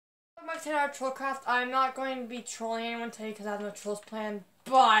back to our Trollcraft. I'm not going to be trolling anyone today because I have no trolls planned,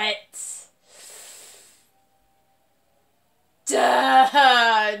 but... Duh!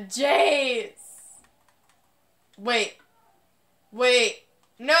 Jayce! Wait.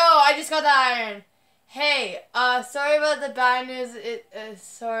 No, I just got the iron. Hey, sorry about the bad news.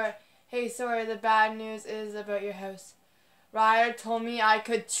 Sorry, the bad news is about your house. Ryder told me I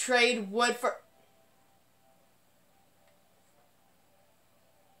could trade wood for...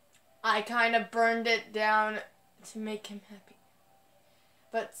 I kind of burned it down to make him happy.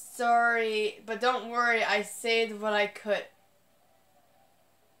 But sorry, but don't worry, I saved what I could.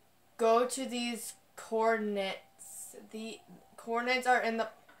 Go to these coordinates. The coordinates are in the...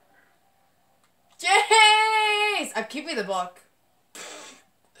 Jayce! I'm keeping the book.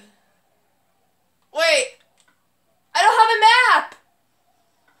 Wait! I don't have a map!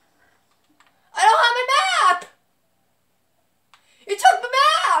 I don't have a map! You took the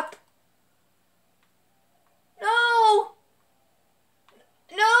map! No!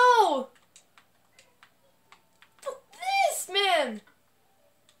 No! Fuck this, man!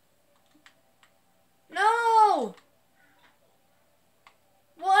 No!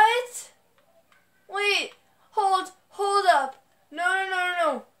 What? Wait, hold up.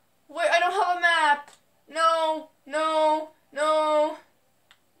 No. Wait, I don't have a map. No.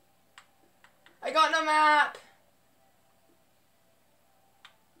 I got no map.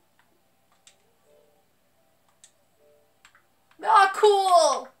 Not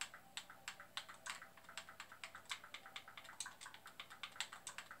cool.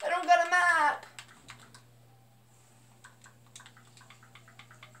 I don't got a map.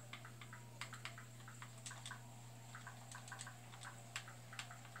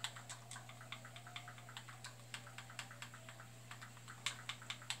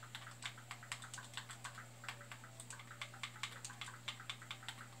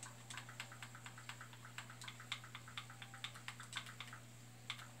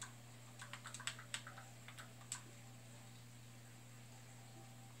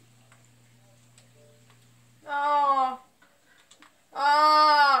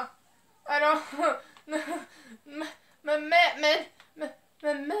 I don't...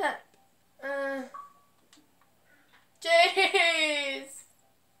 My map. Jayce!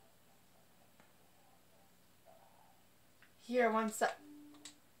 Here, one sec.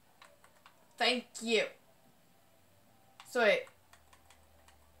 Thank you. So wait.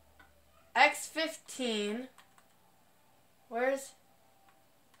 X15. Where's...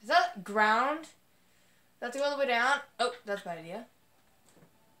 Is that ground? Have to go all the way down. Oh, that's a bad idea.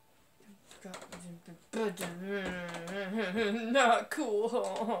 Not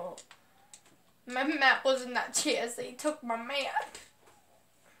cool. My map wasn't that chance. They took my map.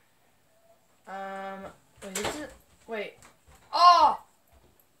 Wait, is it? Wait. Are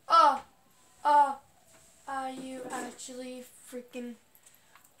you actually freaking...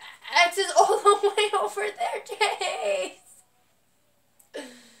 X is all the way over there, Jayce.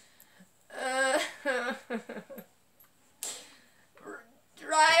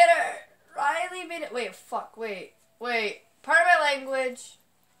 Riley made it. Wait. Pardon my language.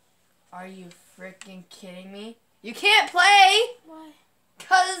 Are you freaking kidding me? You can't play. Why?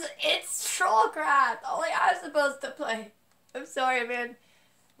 Cause it's Trollcraft. Only I'm supposed to play. I'm sorry, man.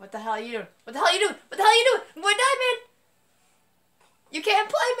 What the hell are you doing? What the hell are you doing? We're done, man. You can't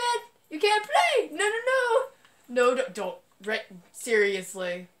play, man. You can't play. No, don't. Right,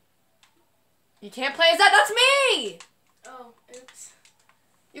 seriously. You can't play as that. That's me. Oh, oops.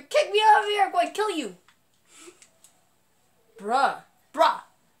 You kicked me out of here. I'm going to kill you. Bruh,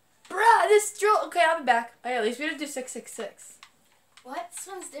 this drill. Okay, I'll be back. Okay, at least we didn't do 666. What? This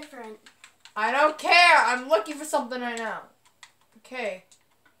one's different. I don't care. I'm looking for something right now. Okay.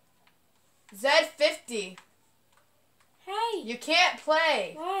 Z50. Hey. You can't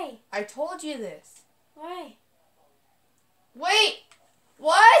play. Why? I told you this. Why? Wait.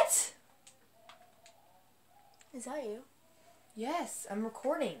 What? Is that you? Yes, I'm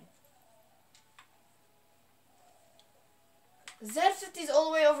recording. Z50's all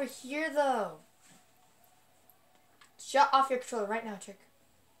the way over here, though. Shut off your controller right now, chick.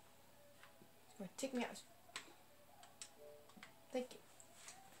 It's going to take me out. Thank you.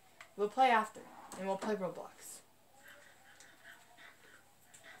 We'll play after, and we'll play Roblox.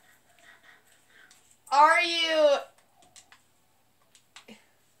 Are you...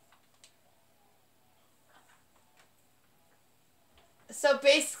 So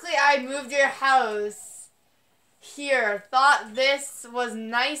basically, I moved your house here. Thought this was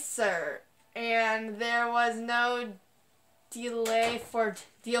nicer, and there was no deal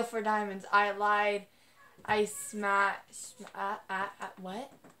for diamonds. I lied. I smashed.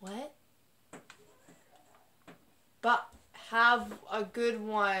 What? have a good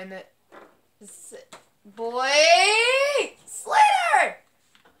one. Boy! Slater!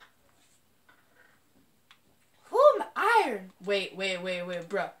 Iron. Wait,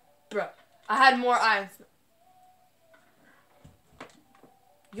 bruh. I had more irons.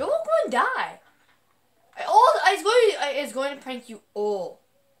 You're going to die. It's going to prank you all.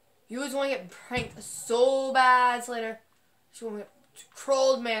 You was going to get pranked so bad, Slater. You're going to get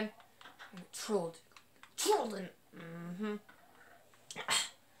trolled, man. Trolled.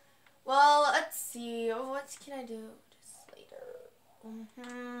 Well, let's see. What can I do to Slater?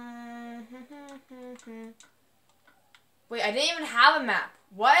 Wait, I didn't even have a map.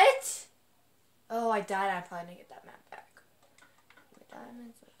 What? Oh, I died. I probably didn't get that map back. My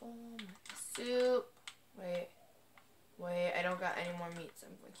diamonds, my ball, my soup. Wait, I don't got any more meat, so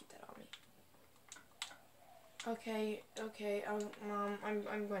I'm going to keep that on me. Okay, Mom,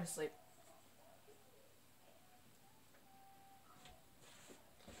 I'm going to sleep.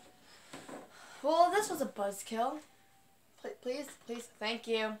 Well, this was a buzzkill. Please, thank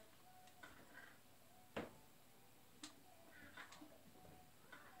you.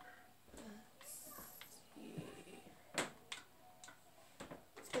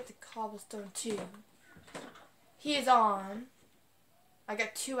 Let's get the cobblestone too. He is on. I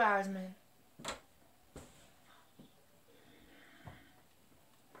got 2 hours, man.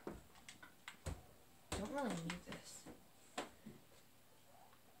 Don't really need this.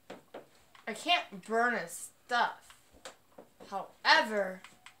 I can't burn his stuff. However,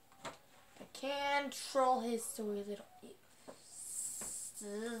 I can troll his so he little.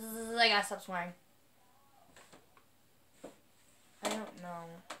 I gotta stop swearing. I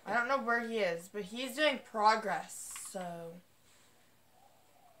don't know where he is, but he's doing progress, so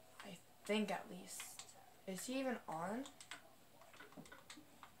I think at least. Is he even on? I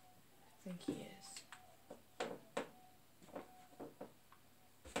think he is.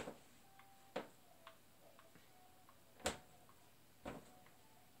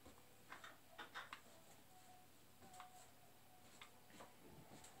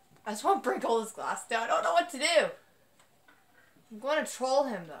 I just want to break all this glass down. I don't know what to do. I'm going to troll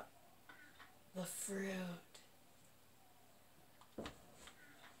him, though. The fruit.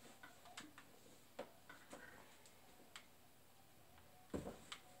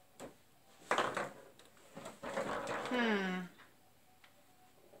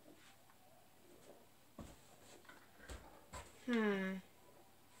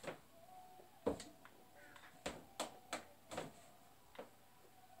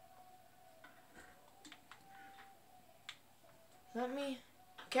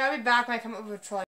 Okay, I'll be back when I come up with a troll.